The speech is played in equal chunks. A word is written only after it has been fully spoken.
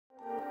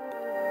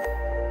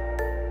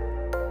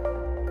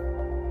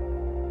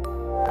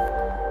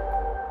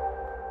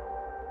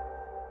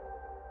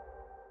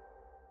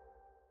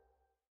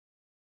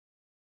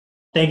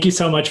Thank you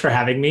so much for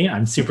having me.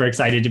 I'm super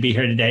excited to be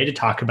here today to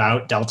talk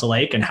about Delta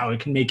Lake and how it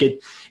can make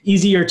it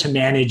easier to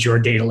manage your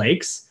data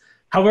lakes.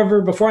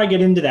 However, before I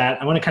get into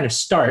that, I want to kind of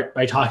start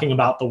by talking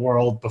about the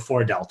world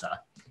before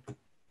Delta.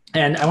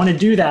 And I want to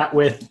do that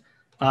with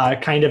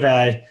kind of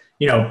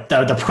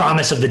the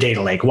promise of the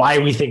data lake, why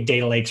we think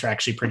data lakes are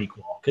actually pretty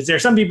cool. Because there are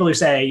some people who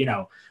say,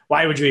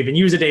 why would you even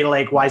use a data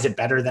lake? Why is it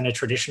better than a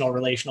traditional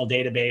relational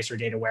database or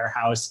data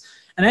warehouse?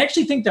 And I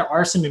actually think there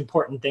are some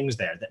important things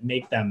there that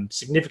make them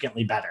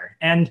significantly better.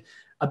 And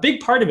a big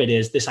part of it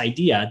is this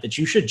idea that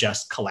you should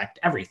just collect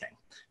everything.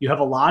 You have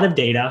a lot of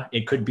data.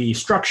 It could be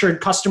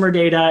structured customer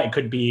data. It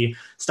could be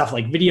stuff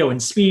like video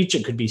and speech.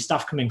 It could be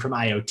stuff coming from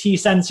IoT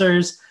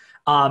sensors.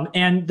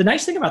 And the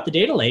nice thing about the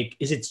data lake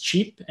is it's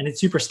cheap and it's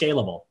super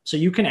scalable. So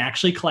you can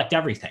actually collect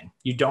everything.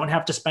 You don't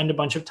have to spend a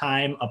bunch of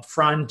time up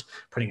front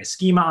putting a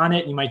schema on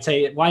it. You might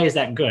say, why is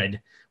that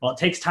good? Well, it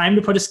takes time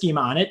to put a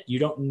schema on it. You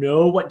don't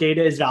know what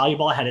data is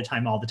valuable ahead of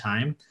time all the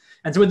time.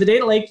 And so with the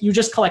data lake, you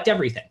just collect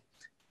everything.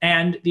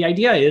 And the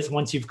idea is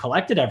once you've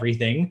collected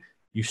everything,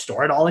 you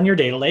store it all in your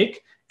data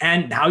lake.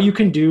 And now you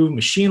can do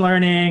machine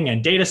learning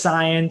and data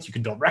science. You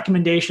can build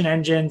recommendation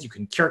engines. You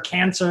can cure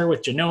cancer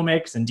with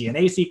genomics and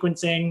DNA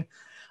sequencing.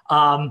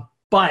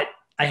 But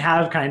I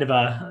have kind of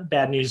a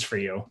bad news for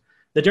you.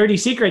 The dirty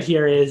secret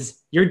here is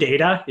your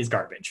data is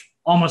garbage,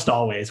 almost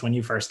always when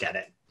you first get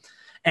it.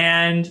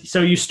 And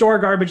so you store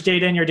garbage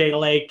data in your data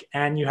lake,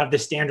 and you have the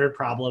standard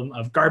problem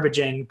of garbage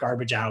in,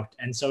 garbage out.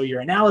 And so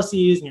your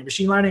analyses and your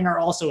machine learning are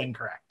also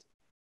incorrect.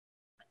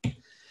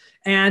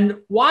 And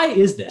why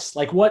is this?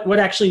 Like what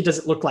actually does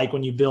it look like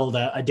when you build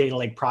a data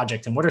lake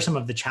project, and what are some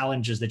of the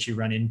challenges that you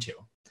run into?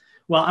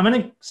 Well, I'm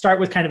going to start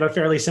with kind of a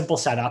fairly simple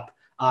setup.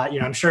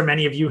 I'm sure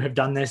many of you have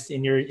done this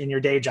in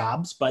your day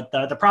jobs, but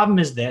the problem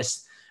is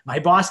this. My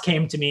boss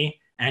came to me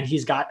and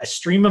he's got a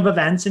stream of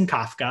events in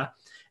Kafka,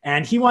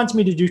 and he wants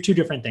me to do two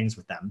different things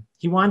with them.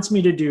 He wants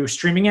me to do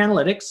streaming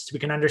analytics so we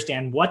can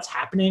understand what's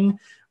happening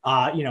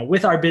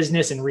with our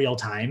business in real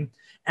time.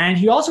 And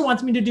he also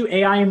wants me to do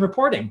AI and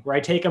reporting, where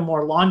I take a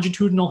more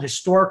longitudinal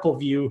historical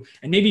view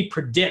and maybe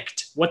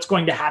predict what's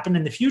going to happen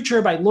in the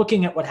future by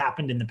looking at what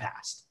happened in the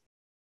past.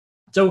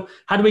 So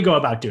how do we go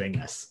about doing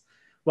this?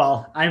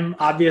 Well, I'm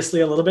obviously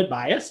a little bit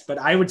biased, but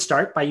I would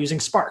start by using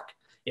Spark.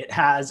 It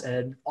has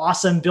an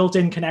awesome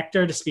built-in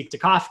connector to speak to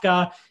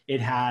Kafka.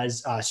 It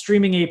has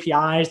streaming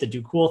APIs that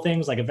do cool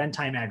things like event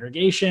time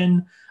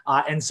aggregation.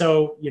 And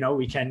so,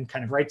 we can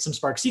kind of write some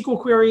Spark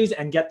SQL queries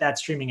and get that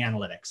streaming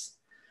analytics.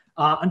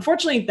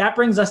 Unfortunately, that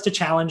brings us to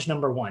challenge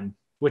number one,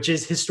 which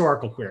is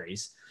historical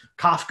queries.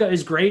 Kafka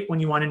is great when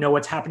you want to know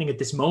what's happening at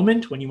this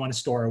moment, when you want to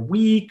store a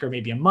week or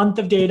maybe a month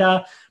of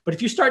data. But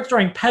if you start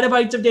storing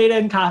petabytes of data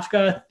in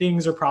Kafka,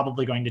 things are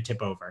probably going to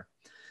tip over.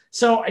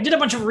 So I did a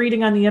bunch of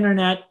reading on the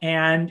internet,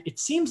 and it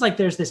seems like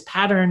there's this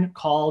pattern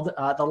called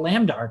the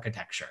lambda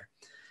architecture.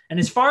 And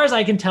as far as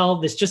I can tell,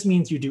 this just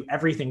means you do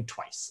everything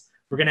twice.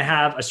 We're going to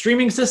have a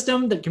streaming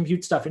system that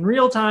computes stuff in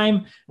real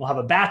time. We'll have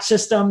a batch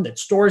system that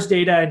stores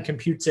data and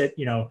computes it,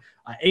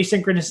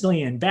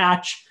 asynchronously in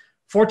batch.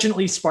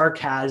 Fortunately, Spark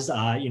has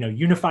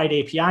unified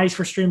APIs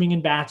for streaming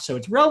in batch, so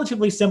it's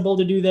relatively simple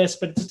to do this,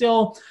 but it's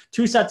still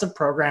two sets of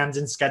programs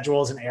and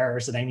schedules and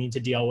errors that I need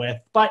to deal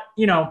with. But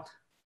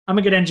I'm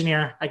a good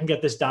engineer. I can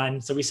get this done.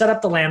 So we set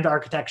up the Lambda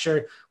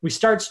architecture. We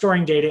start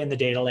storing data in the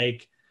data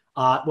lake.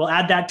 We'll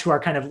add that to our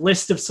kind of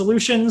list of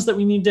solutions that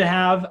we need to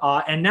have.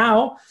 And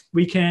now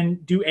we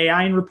can do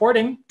AI and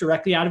reporting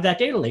directly out of that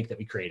data lake that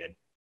we created.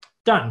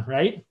 Done,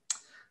 right?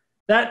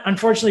 That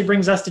unfortunately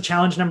brings us to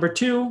challenge number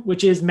two,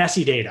 which is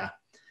messy data.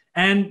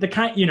 And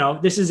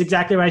this is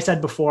exactly what I said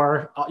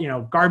before,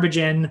 garbage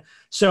in.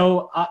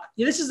 So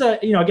this is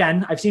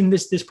again, I've seen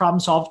this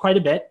problem solved quite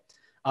a bit.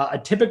 A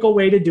typical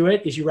way to do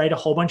it is you write a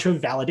whole bunch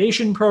of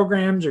validation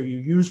programs, or you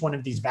use one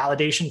of these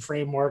validation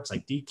frameworks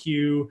like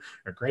DQ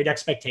or Great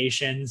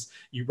Expectations.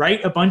 You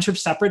write a bunch of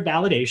separate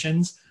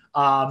validations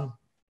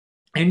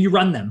and you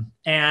run them.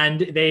 And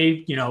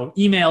they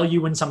email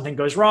you when something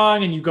goes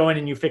wrong, and you go in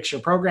and you fix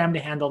your program to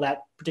handle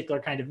that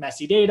particular kind of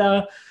messy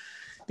data.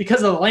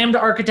 Because of the Lambda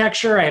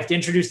architecture, I have to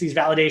introduce these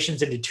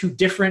validations into two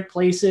different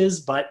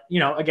places. But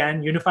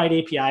again, unified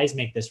APIs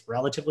make this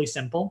relatively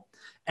simple.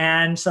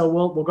 And so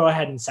we'll go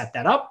ahead and set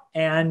that up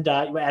and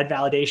add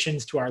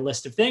validations to our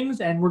list of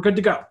things, and we're good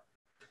to go.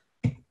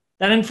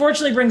 That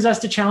unfortunately brings us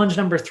to challenge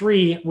number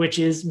three, which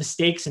is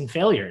mistakes and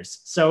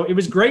failures. So it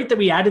was great that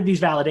we added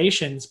these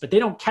validations, but they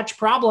don't catch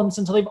problems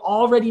until they've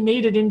already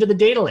made it into the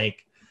data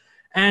lake.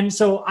 And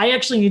so I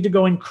actually need to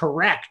go and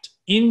correct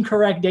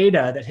incorrect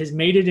data that has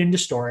made it into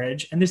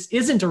storage. And this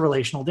isn't a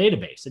relational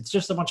database. It's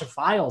just a bunch of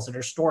files that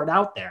are stored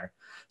out there.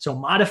 So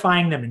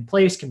modifying them in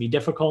place can be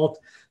difficult.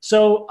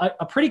 So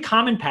a pretty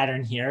common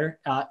pattern here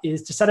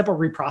is to set up a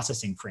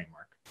reprocessing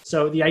framework.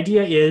 So the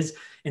idea is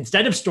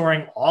instead of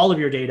storing all of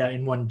your data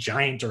in one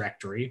giant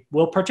directory,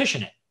 we'll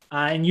partition it.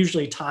 And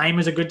usually time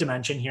is a good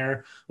dimension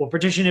here. We'll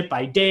partition it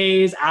by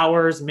days,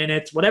 hours,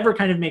 minutes, whatever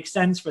kind of makes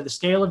sense for the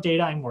scale of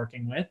data I'm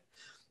working with.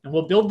 And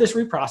we'll build this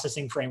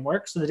reprocessing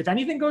framework so that if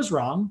anything goes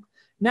wrong,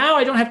 Now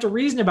I don't have to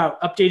reason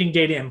about updating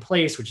data in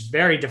place, which is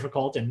very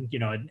difficult and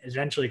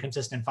eventually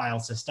consistent file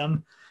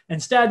system.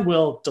 Instead,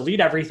 we'll delete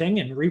everything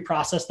and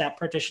reprocess that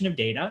partition of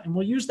data, and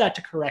we'll use that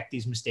to correct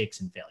these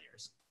mistakes and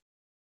failures.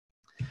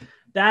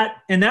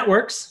 That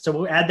works. So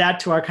we'll add that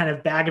to our kind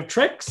of bag of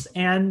tricks.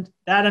 And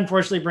that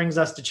unfortunately brings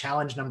us to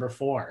challenge number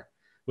 4,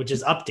 which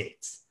is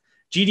updates.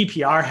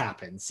 GDPR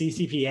happens,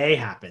 CCPA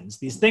happens,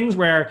 these things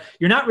where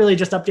you're not really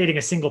just updating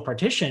a single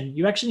partition,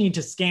 you actually need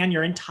to scan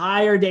your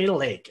entire data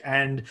lake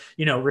and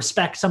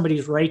respect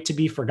somebody's right to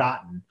be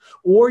forgotten.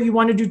 Or you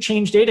want to do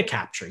change data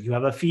capture. You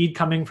have a feed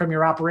coming from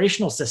your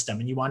operational system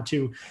and you want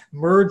to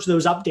merge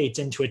those updates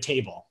into a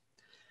table.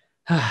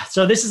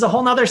 So this is a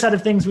whole nother set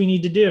of things we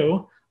need to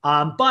do.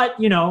 But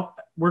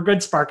we're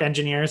good Spark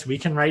engineers. We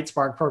can write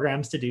Spark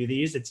programs to do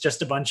these. It's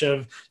just a bunch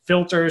of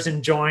filters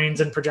and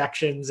joins and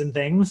projections and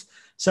things.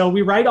 So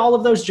we write all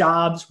of those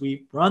jobs.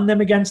 We run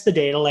them against the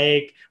data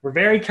lake. We're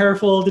very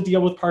careful to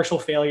deal with partial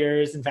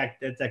failures. In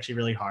fact, it's actually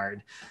really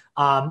hard.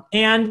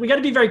 And we got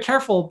to be very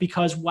careful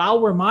because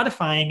while we're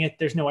modifying it,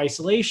 there's no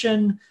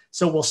isolation.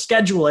 So we'll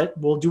schedule it.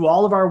 We'll do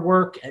all of our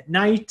work at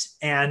night,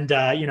 and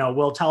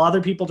we'll tell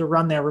other people to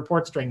run their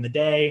reports during the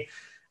day.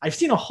 I've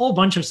seen a whole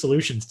bunch of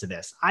solutions to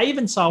this. I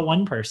even saw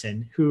one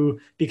person who,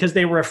 because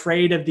they were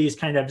afraid of these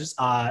kind of,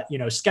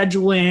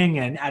 scheduling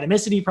and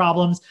atomicity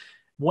problems,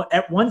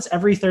 once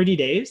every 30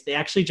 days, they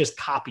actually just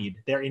copied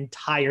their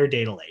entire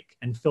data lake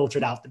and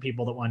filtered out the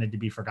people that wanted to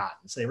be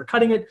forgotten. So they were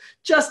cutting it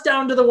just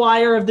down to the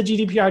wire of the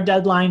GDPR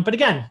deadline. But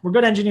again, we're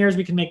good engineers.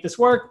 We can make this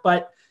work.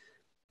 But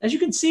as you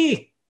can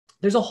see,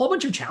 there's a whole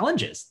bunch of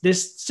challenges.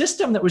 This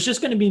system that was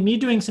just going to be me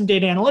doing some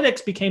data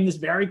analytics became this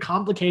very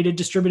complicated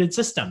distributed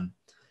system.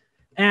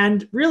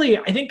 And really,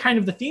 I think kind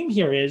of the theme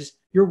here is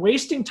you're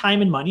wasting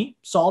time and money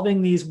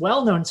solving these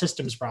well-known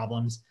systems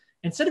problems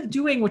instead of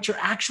doing what your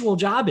actual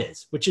job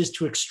is, which is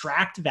to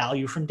extract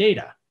value from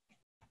data.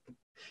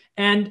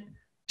 And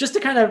just to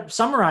kind of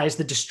summarize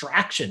the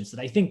distractions that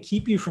I think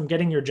keep you from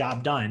getting your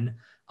job done,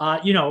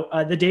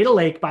 the data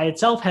lake by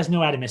itself has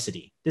no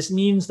atomicity. This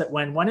means that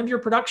when one of your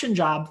production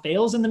job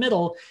fails in the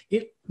middle,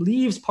 it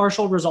leaves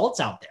partial results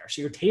out there.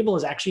 So your table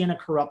is actually in a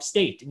corrupt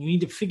state and you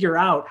need to figure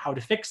out how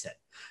to fix it.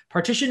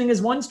 Partitioning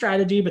is one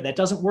strategy, but that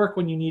doesn't work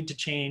when you need to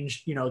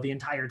change, the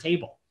entire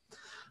table.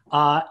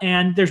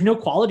 And there's no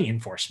quality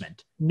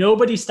enforcement.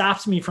 Nobody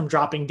stops me from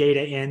dropping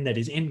data in that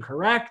is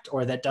incorrect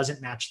or that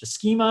doesn't match the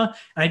schema.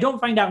 And I don't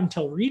find out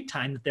until read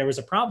time that there was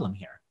a problem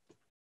here.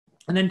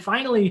 And then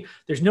finally,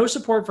 there's no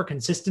support for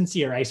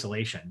consistency or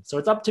isolation. So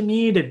it's up to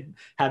me to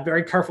have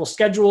very careful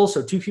schedules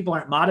so 2 people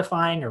aren't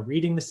modifying or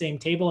reading the same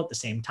table at the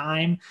same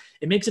time.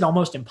 It makes it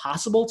almost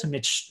impossible to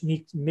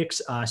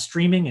mix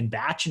streaming and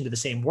batch into the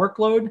same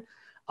workload.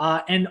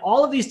 And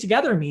all of these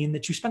together mean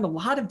that you spend a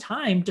lot of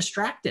time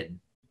distracted.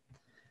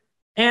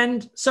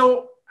 And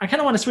so I kind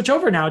of want to switch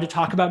over now to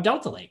talk about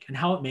Delta Lake and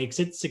how it makes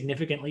it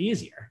significantly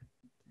easier.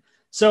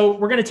 So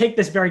we're going to take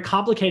this very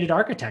complicated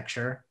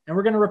architecture and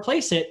we're going to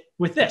replace it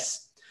with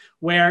this,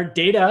 where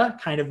data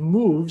kind of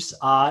moves,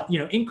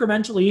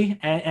 incrementally,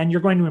 and you're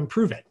going to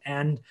improve it.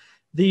 And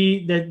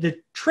the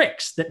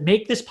tricks that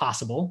make this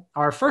possible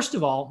are, first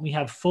of all, we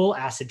have full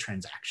ACID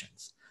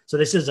transactions. So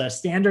this is a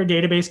standard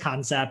database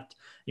concept.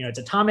 It's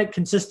atomic,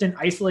 consistent,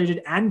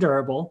 isolated, and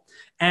durable.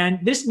 And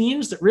this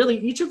means that really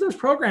each of those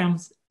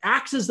programs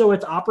acts as though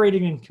it's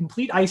operating in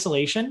complete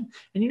isolation,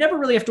 and you never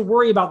really have to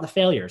worry about the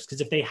failures, because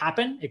if they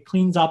happen, it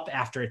cleans up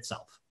after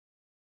itself.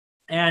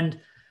 And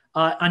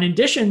in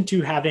addition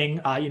to having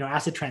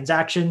ACID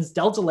transactions,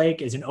 Delta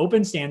Lake is an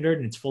open standard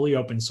and it's fully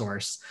open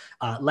source.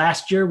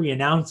 Last year, we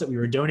announced that we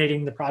were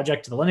donating the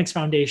project to the Linux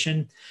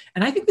Foundation.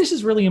 And I think this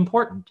is really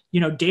important.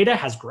 Data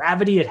has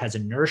gravity, it has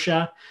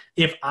inertia.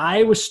 If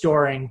I was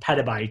storing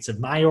petabytes of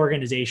my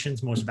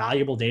organization's most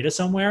valuable data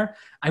somewhere,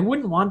 I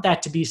wouldn't want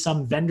that to be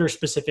some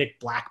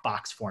vendor-specific black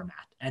box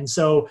format. And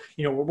so,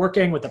 we're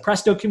working with the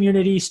Presto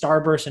community.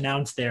 Starburst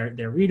announced their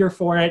reader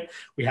for it.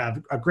 We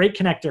have a great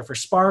connector for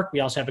Spark.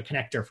 We also have a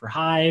connector for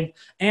Hive.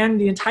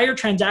 And the entire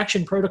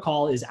transaction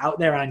protocol is out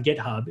there on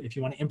GitHub if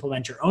you want to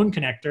implement your own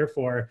connector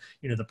for,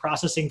 the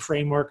processing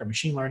framework or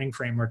machine learning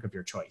framework of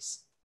your choice.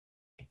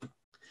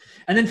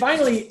 And then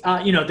finally,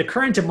 the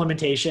current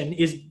implementation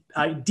is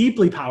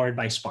deeply powered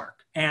by Spark.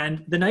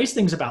 And the nice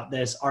things about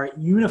this are it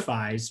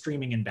unifies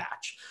streaming and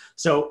batch.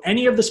 So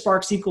any of the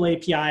Spark SQL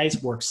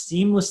APIs work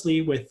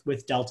seamlessly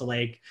with Delta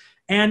Lake.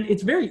 And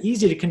it's very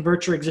easy to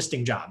convert your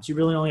existing jobs. You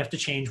really only have to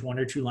change 1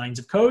 or 2 lines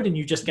of code and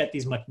you just get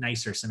these much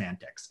nicer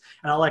semantics.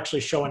 And I'll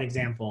actually show an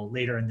example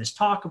later in this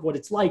talk of what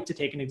it's like to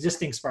take an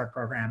existing Spark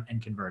program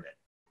and convert it.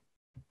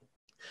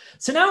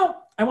 So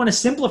now I want to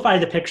simplify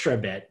the picture a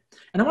bit.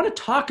 And I want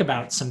to talk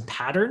about some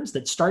patterns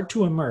that start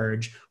to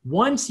emerge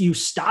once you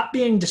stop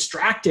being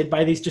distracted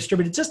by these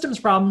distributed systems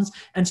problems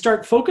and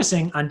start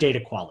focusing on data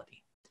quality.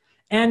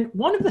 And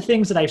one of the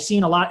things that I've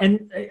seen a lot,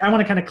 and I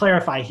want to kind of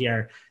clarify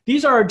here,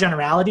 these are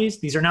generalities.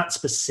 These are not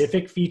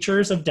specific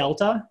features of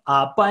Delta,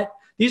 but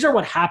these are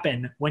what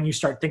happen when you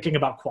start thinking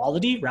about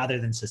quality rather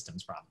than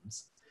systems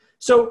problems.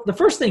 So the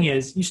first thing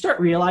is you start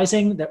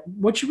realizing that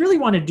what you really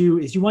want to do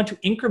is you want to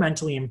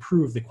incrementally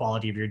improve the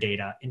quality of your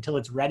data until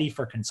it's ready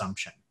for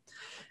consumption.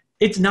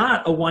 It's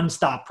not a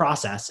one-stop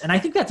process, and I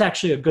think that's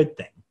actually a good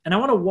thing. And I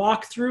want to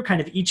walk through kind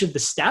of each of the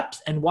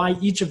steps and why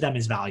each of them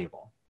is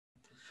valuable.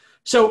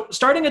 So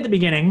starting at the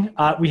beginning,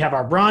 we have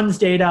our bronze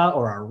data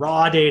or our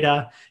raw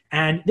data,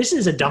 and this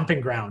is a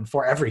dumping ground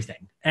for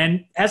everything.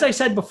 And as I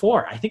said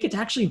before, I think it's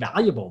actually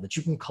valuable that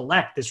you can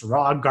collect this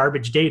raw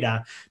garbage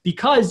data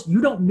because you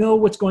don't know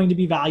what's going to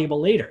be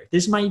valuable later.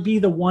 This might be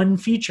the one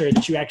feature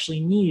that you actually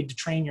need to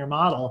train your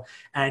model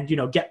and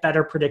get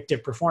better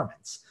predictive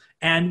performance.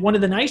 And one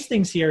of the nice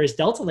things here is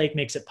Delta Lake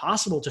makes it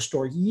possible to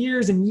store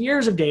years and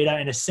years of data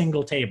in a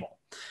single table.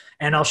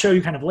 And I'll show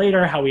you kind of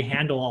later how we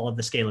handle all of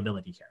the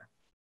scalability here.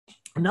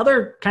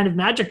 Another kind of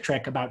magic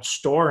trick about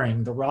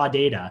storing the raw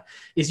data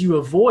is you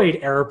avoid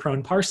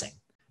error-prone parsing.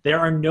 There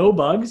are no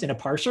bugs in a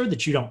parser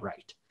that you don't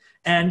write.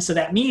 And so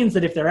that means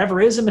that if there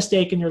ever is a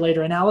mistake in your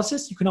later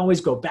analysis, you can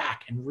always go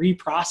back and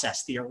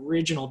reprocess the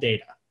original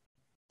data.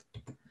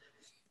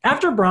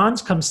 After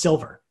bronze comes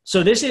silver.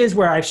 So this is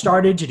where I've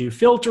started to do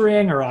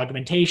filtering or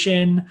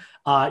augmentation.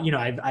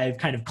 I've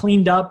kind of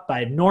cleaned up,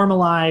 I've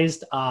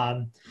normalized.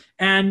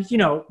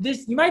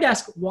 This, you might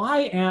ask,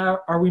 why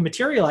are we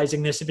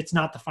materializing this if it's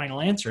not the final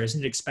answer?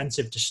 Isn't it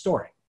expensive to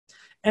store it?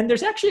 And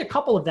there's actually a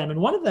couple of them,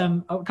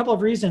 and a couple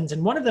of reasons,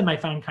 and one of them I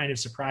found kind of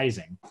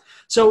surprising.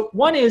 So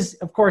one is,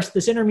 of course,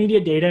 this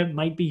intermediate data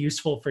might be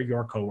useful for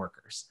your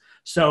coworkers.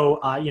 So,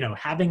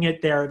 having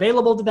it there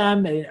available to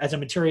them as a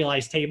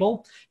materialized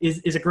table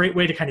is a great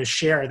way to kind of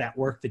share that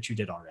work that you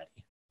did already.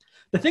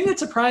 The thing that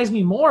surprised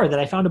me more that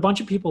I found a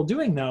bunch of people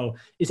doing, though,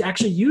 is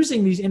actually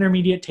using these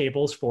intermediate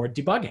tables for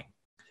debugging.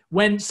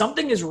 When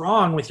something is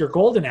wrong with your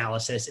gold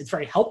analysis, it's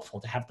very helpful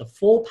to have the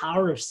full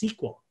power of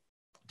SQL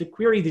to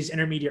query these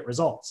intermediate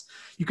results.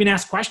 You can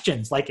ask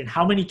questions like, in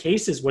how many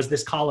cases was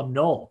this column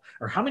null?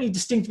 Or how many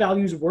distinct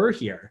values were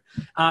here?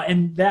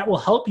 And that will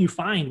help you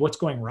find what's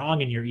going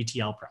wrong in your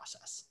ETL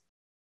process.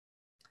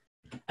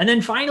 And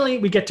then finally,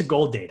 we get to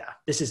gold data.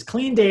 This is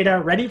clean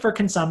data, ready for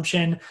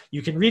consumption.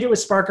 You can read it with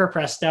Spark or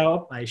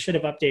Presto. I should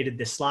have updated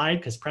this slide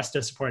because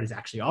Presto support is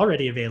actually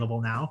already available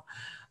now.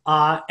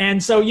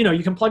 And so,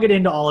 you can plug it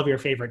into all of your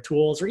favorite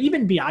tools or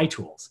even BI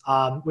tools,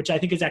 which I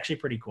think is actually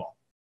pretty cool.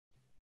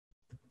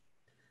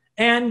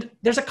 And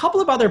there's a couple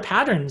of other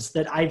patterns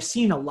that I've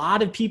seen a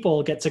lot of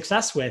people get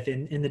success with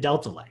in the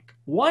Delta Lake.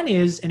 One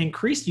is an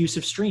increased use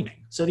of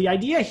streaming. So the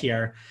idea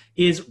here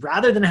is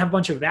rather than have a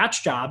bunch of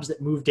batch jobs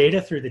that move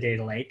data through the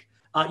data lake,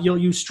 you'll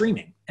use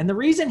streaming. And the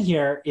reason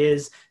here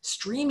is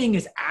streaming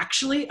is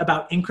actually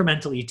about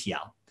incremental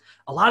ETL.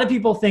 A lot of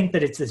people think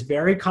that it's this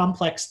very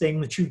complex thing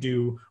that you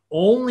do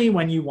only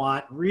when you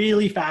want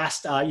really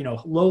fast,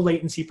 low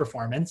latency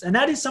performance. And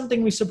that is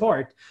something we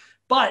support.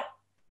 But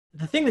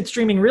the thing that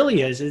streaming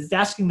really is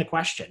asking the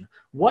question,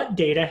 what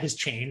data has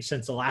changed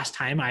since the last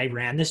time I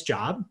ran this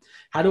job?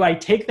 How do I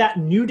take that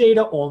new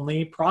data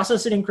only,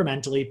 process it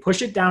incrementally,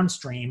 push it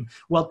downstream,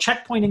 while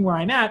checkpointing where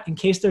I'm at in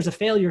case there's a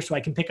failure so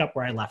I can pick up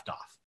where I left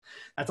off?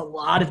 That's a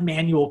lot of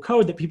manual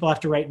code that people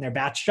have to write in their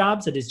batch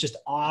jobs that is just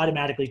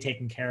automatically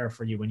taken care of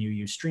for you when you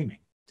use streaming.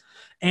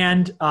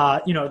 And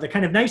the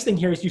kind of nice thing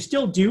here is you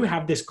still do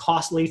have this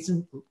cost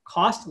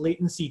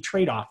latency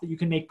trade-off that you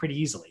can make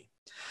pretty easily.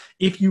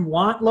 If you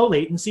want low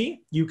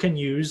latency, you can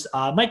use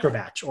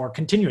microbatch or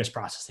continuous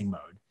processing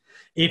mode.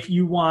 If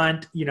you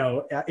want,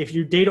 if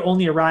your data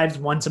only arrives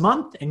once a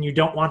month and you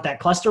don't want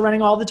that cluster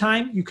running all the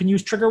time, you can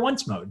use trigger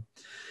once mode.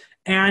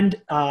 And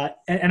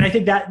I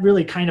think that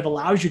really kind of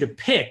allows you to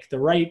pick the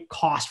right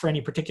cost for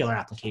any particular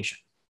application.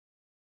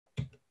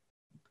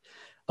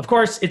 Of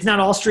course, it's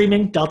not all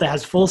streaming. Delta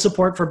has full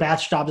support for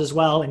batch jobs as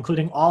well,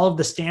 including all of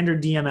the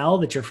standard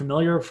DML that you're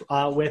familiar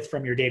with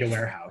from your data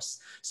warehouse.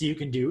 So you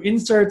can do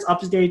inserts,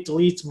 update,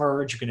 deletes,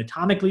 merge. You can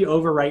atomically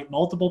overwrite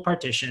multiple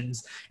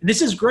partitions. And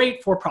this is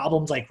great for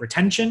problems like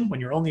retention, when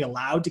you're only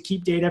allowed to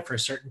keep data for a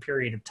certain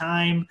period of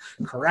time,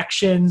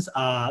 corrections,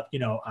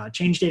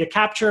 change data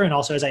capture, and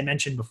also, as I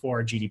mentioned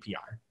before,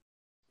 GDPR.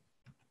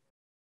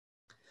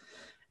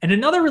 And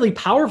another really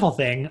powerful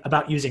thing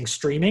about using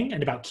streaming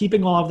and about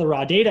keeping all of the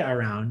raw data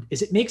around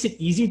is it makes it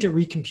easy to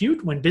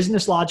recompute when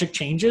business logic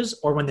changes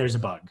or when there's a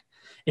bug.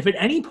 If at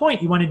any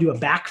point you want to do a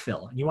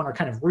backfill and you want to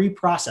kind of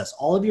reprocess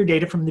all of your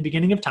data from the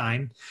beginning of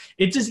time,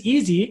 it's as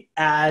easy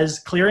as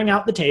clearing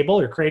out the table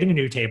or creating a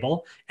new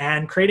table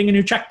and creating a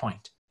new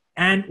checkpoint.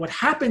 And what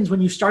happens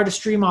when you start a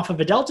stream off of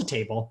a Delta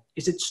table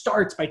is it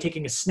starts by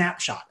taking a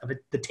snapshot of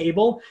the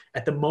table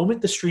at the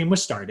moment the stream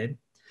was started.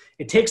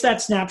 It takes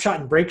that snapshot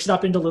and breaks it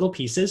up into little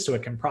pieces so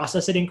it can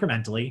process it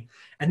incrementally.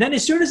 And then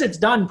as soon as it's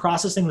done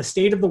processing the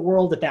state of the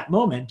world at that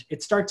moment,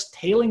 it starts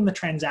tailing the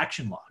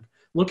transaction log,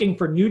 looking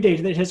for new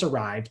data that has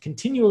arrived,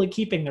 continually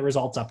keeping the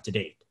results up to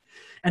date.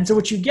 And so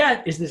what you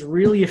get is this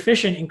really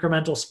efficient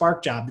incremental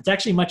Spark job that's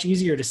actually much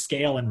easier to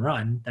scale and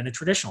run than a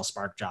traditional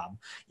Spark job,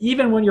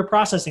 even when you're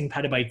processing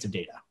petabytes of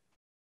data.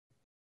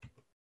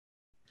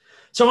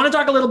 So I want to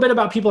talk a little bit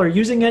about people who are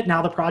using it.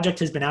 Now the project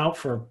has been out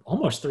for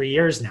almost 3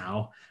 years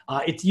now.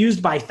 It's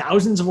used by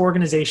thousands of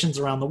organizations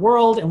around the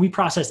world, and we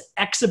process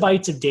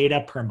exabytes of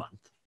data per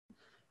month.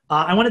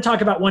 I want to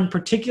talk about one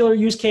particular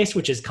use case,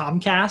 which is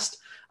Comcast.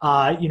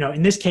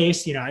 In this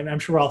case, I'm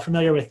sure we're all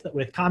familiar with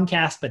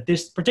Comcast, but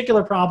this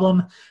particular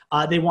problem,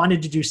 they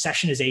wanted to do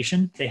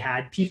sessionization. They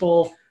had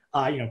people,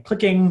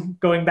 clicking,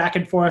 going back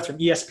and forth from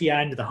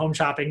ESPN to the home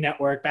shopping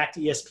network, back to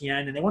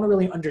ESPN, and they want to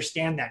really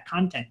understand that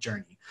content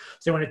journey.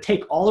 So they want to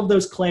take all of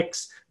those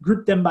clicks,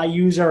 group them by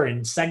user,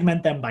 and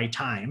segment them by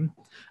time.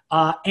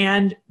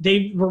 And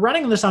they were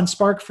running this on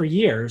Spark for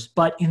years,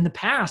 but in the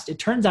past, it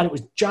turns out it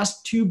was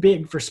just too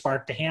big for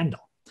Spark to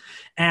handle.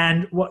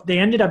 And what they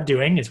ended up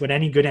doing is what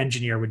any good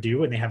engineer would do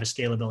when they have a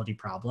scalability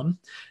problem.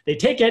 They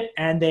take it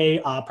and they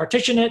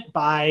partition it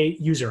by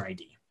user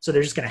ID. So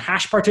they're just going to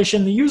hash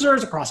partition the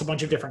users across a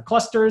bunch of different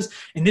clusters.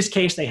 In this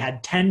case, they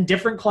had 10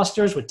 different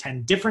clusters with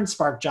 10 different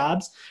Spark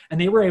jobs, and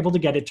they were able to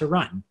get it to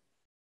run.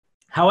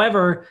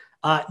 However,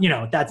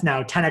 that's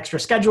now 10 extra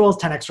schedules,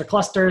 10 extra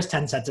clusters,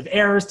 10 sets of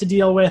errors to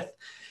deal with.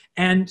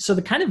 And so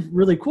the kind of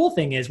really cool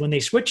thing is when they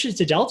switched it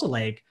to Delta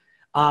Lake,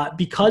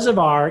 because of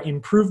our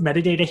improved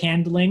metadata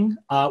handling,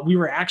 we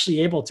were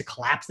actually able to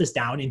collapse this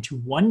down into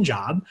one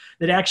job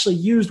that actually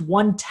used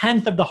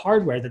 1/10 of the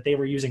hardware that they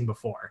were using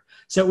before.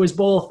 So it was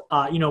both,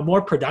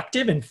 more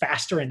productive and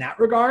faster in that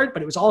regard,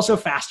 but it was also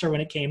faster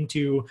when it came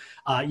to,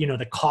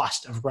 the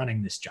cost of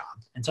running this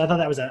job. And so I thought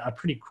that was a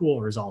pretty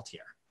cool result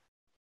here.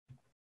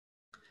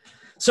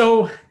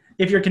 So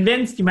if you're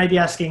convinced, you might be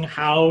asking,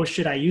 how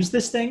should I use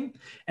this thing?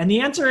 And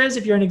the answer is,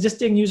 if you're an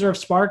existing user of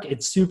Spark,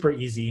 it's super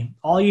easy.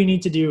 All you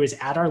need to do is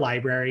add our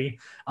library.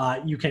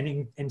 You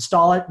can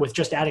install it with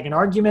just adding an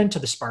argument to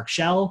the Spark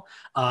shell.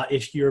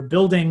 If you're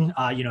building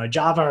a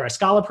Java or a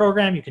Scala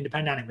program, you can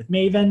depend on it with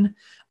Maven.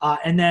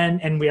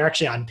 And we're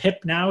actually on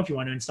pip now if you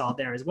want to install it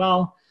there as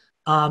well.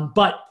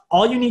 But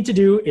all you need to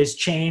do is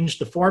change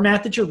the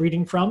format that you're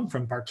reading from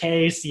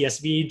Parquet,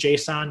 CSV,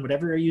 JSON,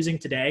 whatever you're using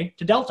today,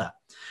 to Delta.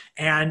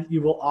 And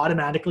you will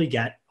automatically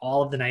get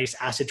all of the nice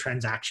ACID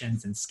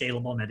transactions and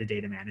scalable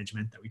metadata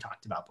management that we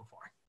talked about before.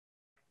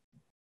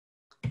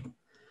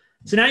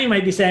 So now you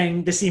might be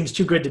saying, this seems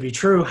too good to be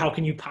true. How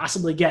can you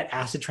possibly get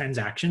ACID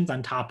transactions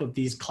on top of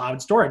these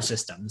cloud storage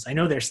systems? I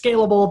know they're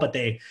scalable, but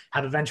they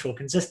have eventual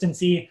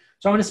consistency.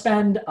 So I want to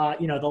spend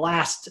the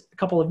last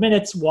couple of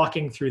minutes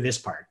walking through this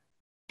part.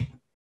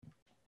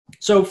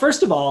 So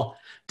first of all,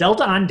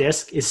 Delta on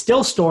disk is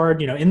still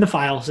stored, in the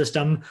file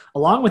system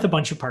along with a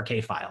bunch of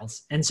Parquet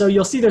files. And so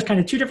you'll see there's kind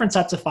of two different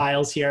sets of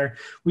files here.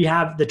 We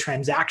have the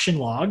transaction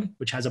log,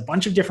 which has a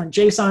bunch of different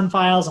JSON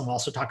files, and we'll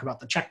also talk about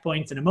the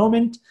checkpoints in a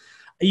moment.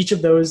 Each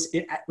of those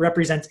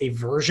represents a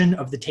version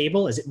of the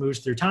table as it moves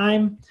through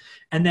time.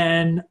 And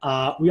then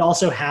we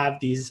also have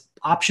these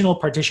optional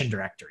partition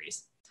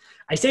directories.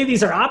 I say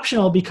these are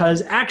optional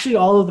because actually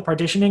all of the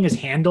partitioning is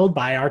handled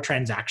by our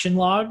transaction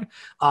log.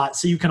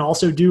 So you can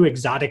also do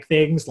exotic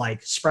things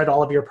like spread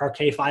all of your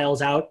Parquet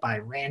files out by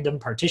random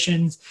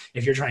partitions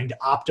if you're trying to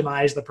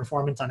optimize the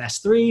performance on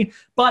S3.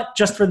 But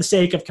just for the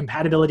sake of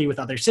compatibility with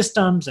other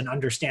systems and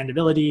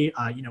understandability,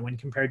 when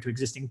compared to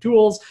existing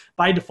tools,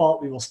 by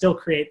default, we will still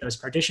create those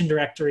partition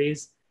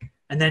directories.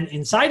 And then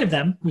inside of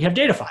them, we have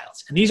data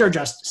files. And these are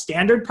just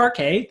standard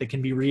Parquet that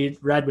can be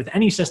read with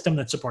any system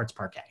that supports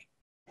Parquet.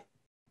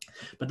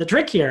 But the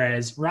trick here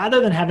is,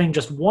 rather than having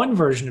just one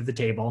version of the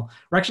table,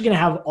 we're actually going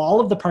to have all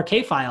of the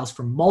Parquet files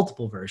from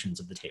multiple versions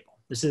of the table.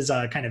 This is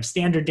a kind of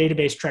standard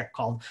database trick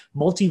called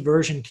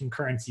multi-version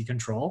concurrency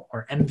control,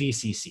 or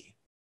MVCC.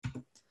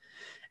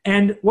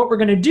 And what we're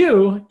going to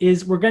do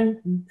is we're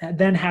going to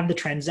then have the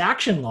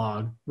transaction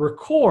log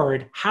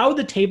record how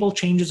the table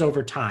changes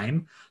over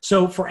time.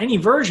 So for any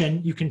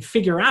version, you can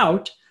figure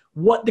out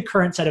what the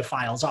current set of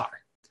files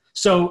are.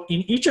 So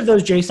in each of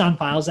those JSON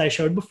files I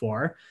showed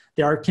before,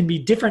 there can be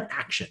different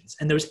actions.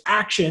 And those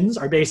actions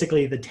are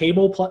basically the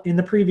table in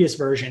the previous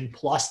version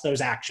plus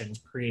those actions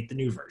create the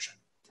new version.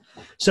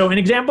 So an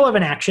example of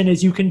an action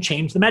is you can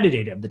change the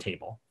metadata of the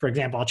table. For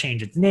example, I'll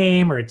change its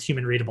name or its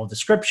human readable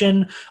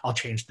description. I'll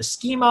change the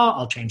schema.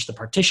 I'll change the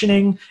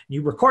partitioning.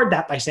 You record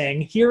that by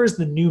saying, here is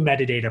the new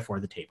metadata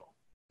for the table.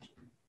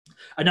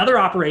 Another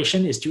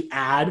operation is to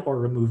add or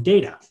remove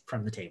data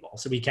from the table.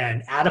 So we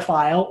can add a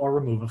file or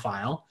remove a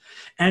file.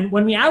 And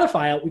when we add a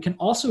file, we can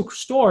also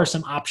store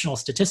some optional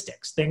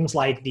statistics, things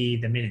like the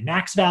min and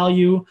max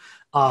value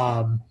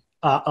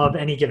of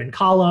any given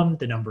column,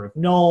 the number of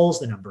nulls,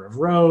 the number of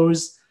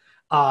rows,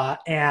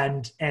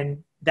 and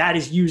that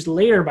is used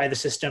later by the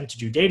system to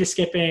do data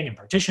skipping and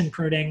partition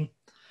pruning.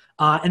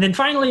 And then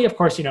finally, of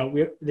course,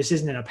 this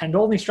isn't an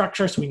append-only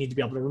structure, so we need to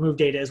be able to remove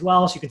data as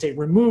well. So you can say,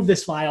 remove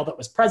this file that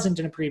was present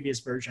in a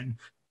previous version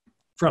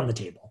from the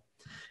table.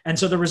 And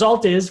so the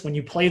result is, when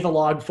you play the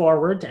log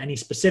forward to any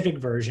specific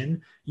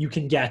version, you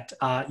can get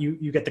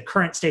you get the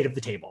current state of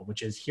the table,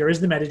 which is, here is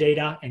the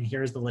metadata, and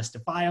here is the list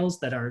of files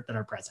that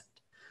are present.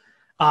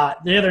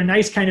 The other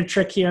nice kind of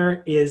trick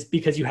here is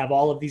because you have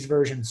all of these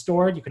versions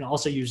stored, you can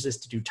also use this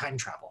to do time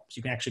travel. So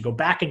you can actually go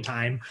back in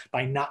time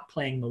by not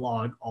playing the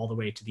log all the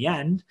way to the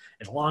end.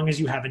 As long as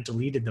you haven't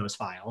deleted those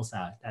files,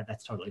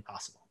 that's totally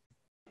possible.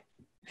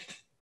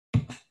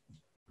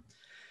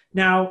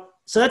 Now,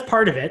 so that's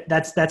part of it.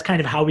 That's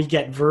kind of how we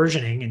get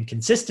versioning and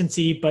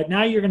consistency. But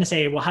now you're going to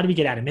say, well, how do we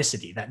get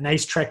atomicity? That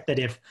nice trick that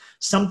if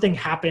something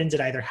happens,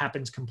 it either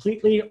happens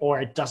completely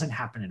or it doesn't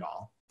happen at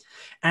all.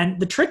 And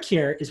the trick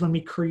here is when we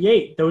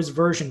create those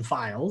version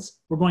files,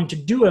 we're going to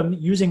do them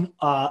using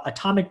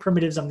atomic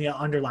primitives on the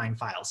underlying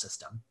file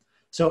system.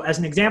 So as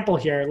an example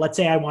here, let's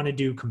say I want to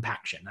do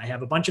compaction. I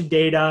have a bunch of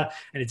data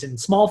and it's in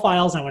small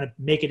files and I want to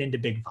make it into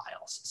big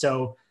files.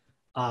 So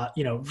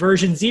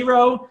version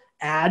 0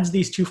 adds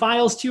these 2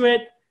 files to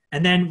it,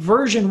 and then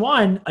version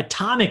 1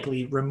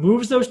 atomically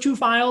removes those 2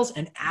 files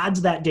and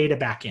adds that data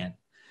back in.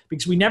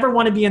 Because we never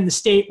want to be in the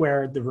state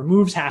where the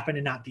removes happen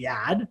and not the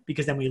add,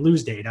 because then we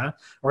lose data,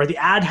 or the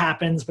add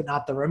happens but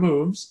not the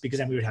removes, because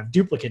then we would have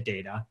duplicate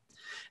data.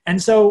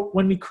 And so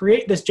when we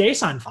create this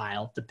JSON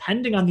file,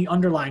 depending on the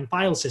underlying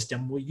file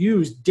system, we'll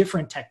use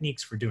different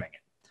techniques for doing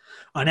it.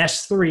 On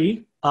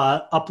S3,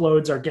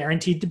 uploads are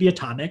guaranteed to be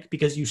atomic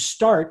because you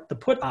start the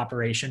put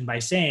operation by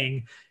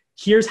saying,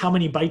 here's how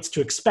many bytes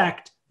to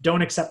expect.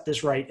 Don't accept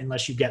this write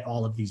unless you get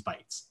all of these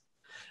bytes.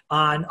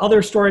 On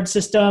other storage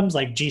systems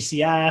like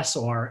GCS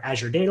or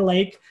Azure Data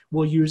Lake,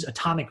 we'll use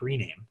atomic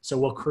rename. So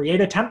we'll create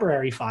a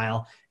temporary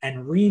file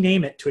and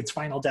rename it to its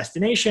final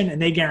destination,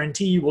 and they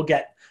guarantee you will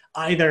get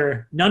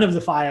either none of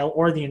the file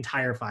or the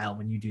entire file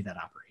when you do that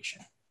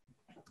operation.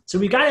 So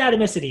we've got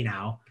atomicity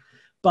now,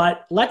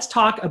 but let's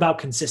talk about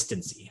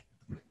consistency.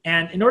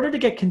 And in order to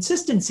get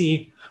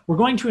consistency, we're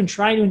going to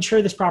try to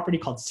ensure this property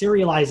called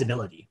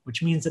serializability,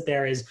 which means that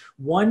there is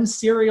one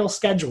serial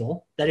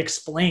schedule that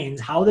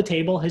explains how the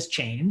table has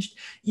changed,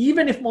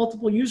 even if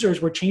multiple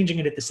users were changing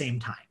it at the same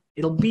time.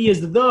 It'll be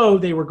as though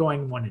they were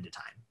going one at a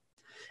time.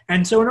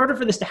 And so in order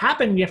for this to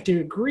happen, we have to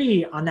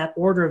agree on that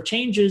order of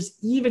changes,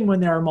 even when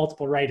there are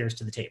multiple writers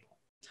to the table.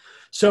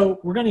 So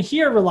we're going to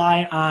here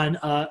rely on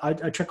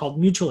a trick called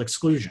mutual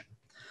exclusion.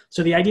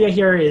 So the idea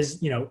here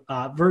is,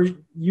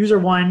 user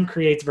 1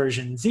 creates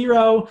version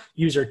 0,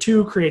 user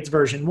 2 creates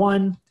version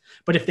 1.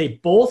 But if they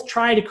both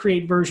try to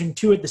create version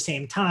 2 at the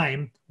same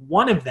time,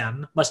 one of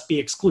them must be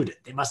excluded.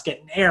 They must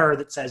get an error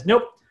that says,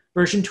 nope,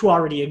 version 2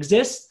 already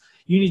exists.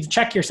 You need to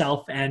check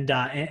yourself and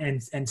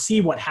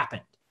see what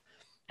happened.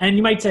 And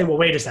you might say, well,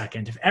 wait a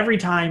second. If every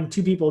time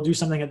 2 people do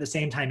something at the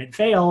same time it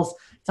fails,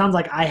 it sounds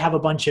like I have a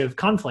bunch of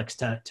conflicts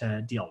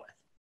to deal with.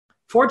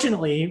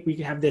 Fortunately, we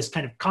have this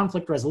kind of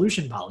conflict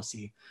resolution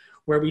policy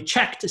where we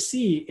check to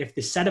see if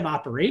the set of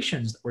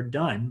operations that were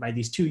done by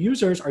these 2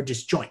 users are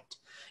disjoint.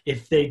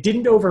 If they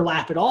didn't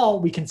overlap at all,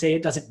 we can say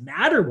it doesn't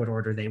matter what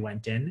order they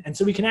went in. And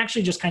so we can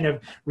actually just kind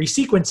of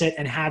resequence it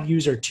and have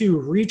user 2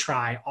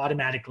 retry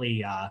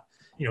automatically,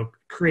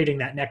 creating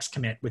that next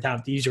commit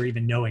without the user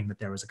even knowing that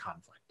there was a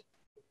conflict.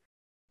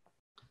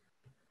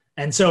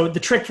 And so the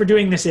trick for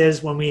doing this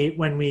is when we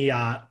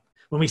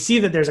see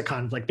that there's a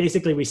conflict,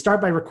 basically we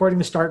start by recording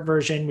the start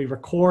version, we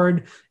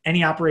record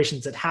any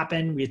operations that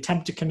happen, we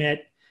attempt to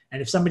commit,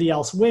 and if somebody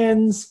else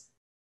wins,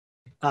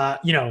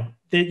 the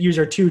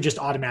user 2 just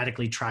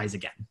automatically tries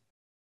again.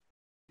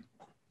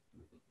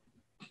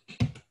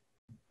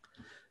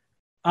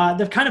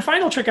 The kind of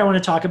final trick I want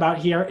to talk about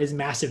here is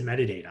massive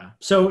metadata.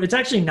 So it's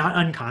actually not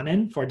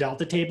uncommon for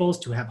Delta tables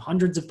to have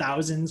hundreds of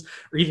thousands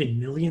or even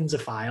millions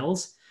of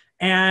files.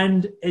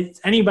 And it's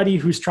anybody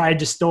who's tried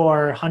to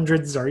store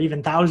hundreds or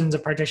even thousands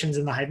of partitions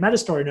in the Hive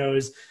metastore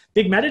knows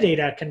big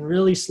metadata can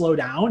really slow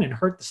down and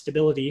hurt the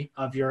stability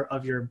of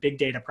your big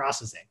data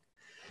processing.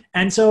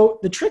 And so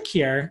the trick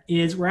here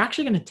is we're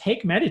actually going to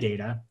take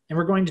metadata and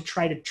we're going to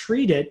try to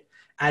treat it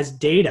as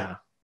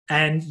data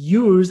and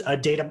use a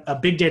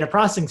big data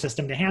processing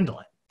system to handle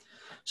it.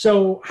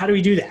 So how do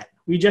we do that?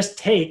 We just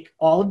take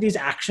all of these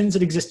actions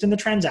that exist in the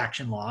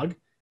transaction log,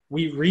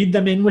 we read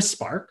them in with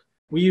Spark.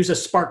 We use a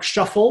Spark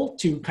shuffle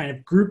to kind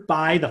of group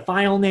by the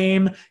file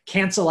name,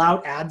 cancel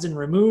out adds and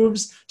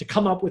removes to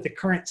come up with the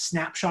current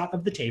snapshot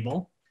of the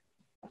table.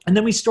 And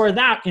then we store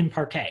that in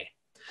Parquet.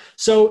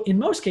 So in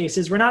most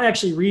cases, we're not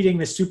actually reading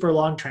this super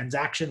long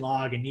transaction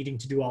log and needing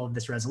to do all of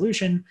this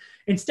resolution.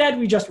 Instead,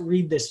 we just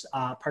read this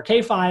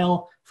Parquet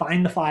file,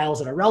 find the files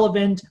that are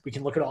relevant. We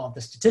can look at all of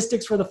the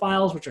statistics for the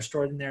files, which are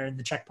stored in there in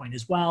the checkpoint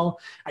as well.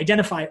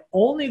 Identify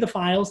only the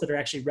files that are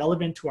actually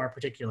relevant to our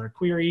particular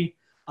query.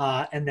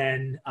 And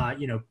then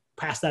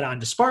pass that on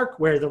to Spark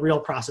where the real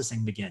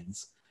processing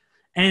begins.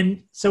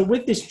 And so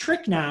with this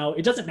trick now,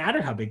 it doesn't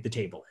matter how big the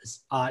table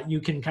is.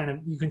 You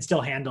can still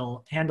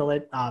handle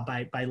it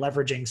by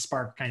leveraging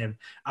Spark kind of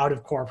out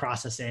of core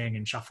processing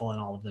and shuffle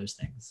and all of those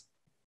things.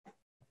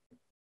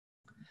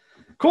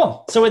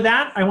 Cool. So with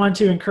that, I want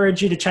to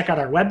encourage you to check out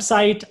our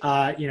website,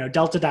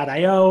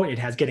 delta.io. It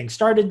has getting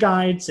started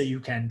guide, so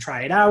you can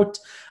try it out.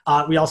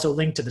 We also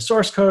link to the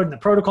source code and the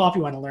protocol if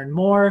you want to learn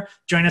more.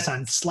 Join us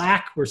on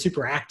Slack. We're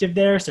super active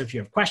there. So if you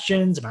have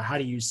questions about how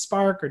to use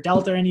Spark or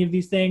Delta or any of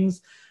these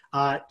things,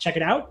 check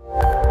it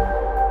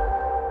out.